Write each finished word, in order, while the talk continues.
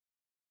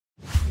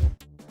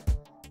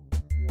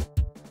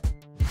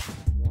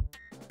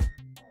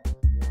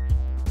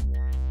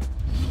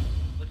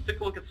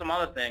take a look at some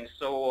other things.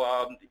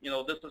 So,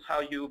 this is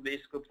how you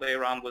basically play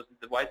around with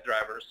device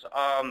drivers.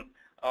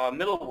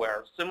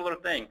 Middleware, similar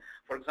thing.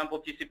 For example,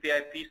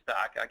 TCP/IP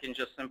stack. I can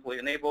just simply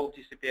enable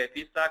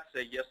TCP/IP stack,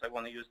 say yes, I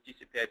want to use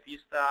TCP/IP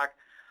stack,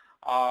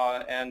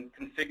 and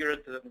configure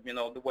it,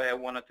 the way I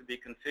want it to be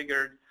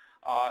configured,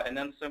 and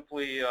then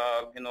simply,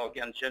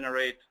 again,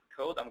 generate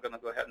code. I'm going to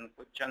go ahead and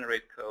click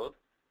generate code.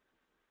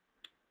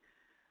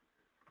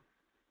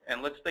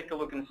 And let's take a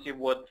look and see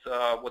what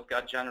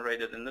got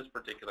generated in this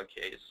particular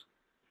case.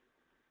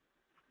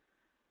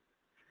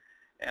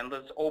 And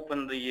let's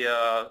open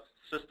the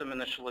system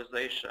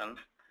initialization.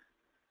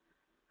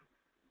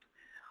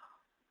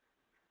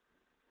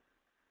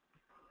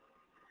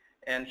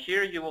 And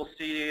here you will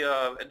see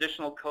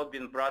additional code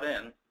being brought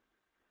in.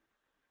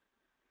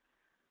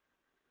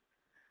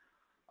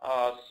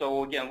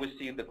 So again, we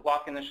see the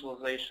clock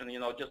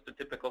initialization, just the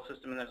typical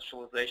system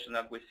initialization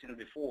that we've seen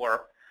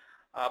before.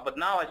 But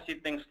now I see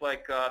things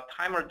like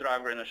timer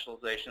driver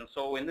initialization.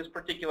 So in this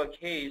particular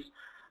case,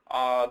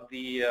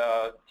 the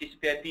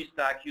TCP/IP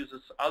stack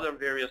uses other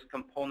various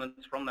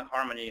components from the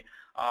Harmony,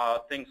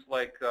 things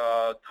like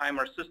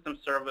timer system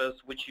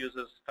service, which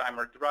uses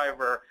timer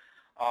driver,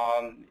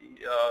 and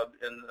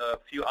a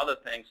few other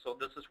things. So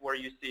this is where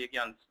you see,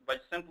 again, by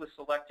simply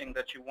selecting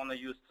that you want to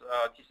use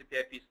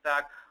TCP/IP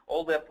stack,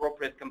 all the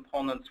appropriate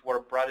components were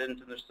brought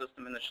into the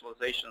system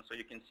initialization. So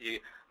you can see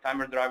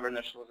timer driver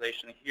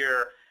initialization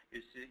here.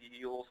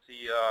 You will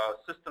see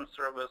system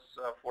service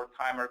for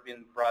timer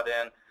being brought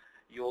in.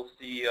 You'll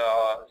see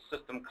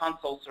system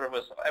console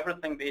service.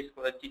 Everything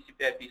basically that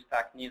TCP/IP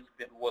stack needs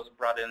was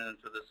brought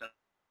into this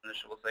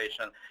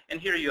initialization. And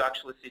here you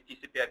actually see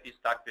TCP/IP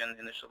stack being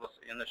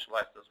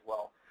initialized as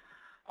well.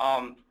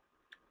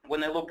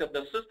 When I look at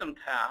the system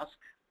task,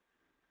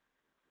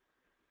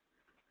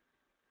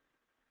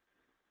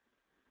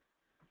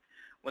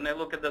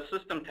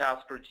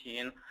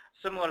 routine,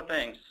 similar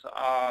things.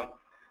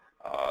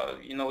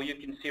 You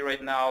can see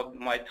right now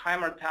my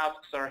timer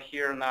tasks are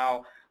here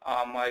now.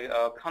 My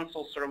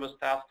console service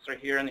tasks are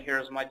here, and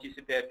here's my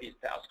TCP/IP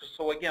tasks.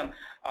 So again,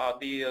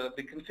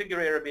 the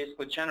configurator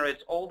basically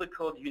generates all the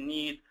code you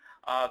need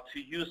to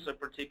use a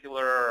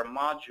particular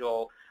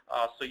module,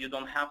 so you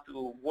don't have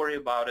to worry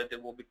about it.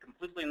 It will be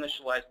completely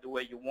initialized the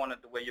way you want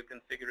it, the way you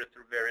configure it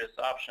through various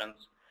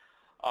options.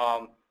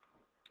 All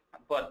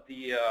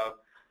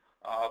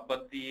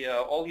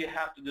you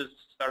have to do is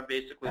start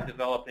basically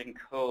developing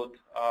code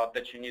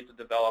that you need to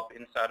develop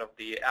inside of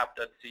the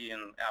app.c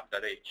and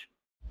app.h.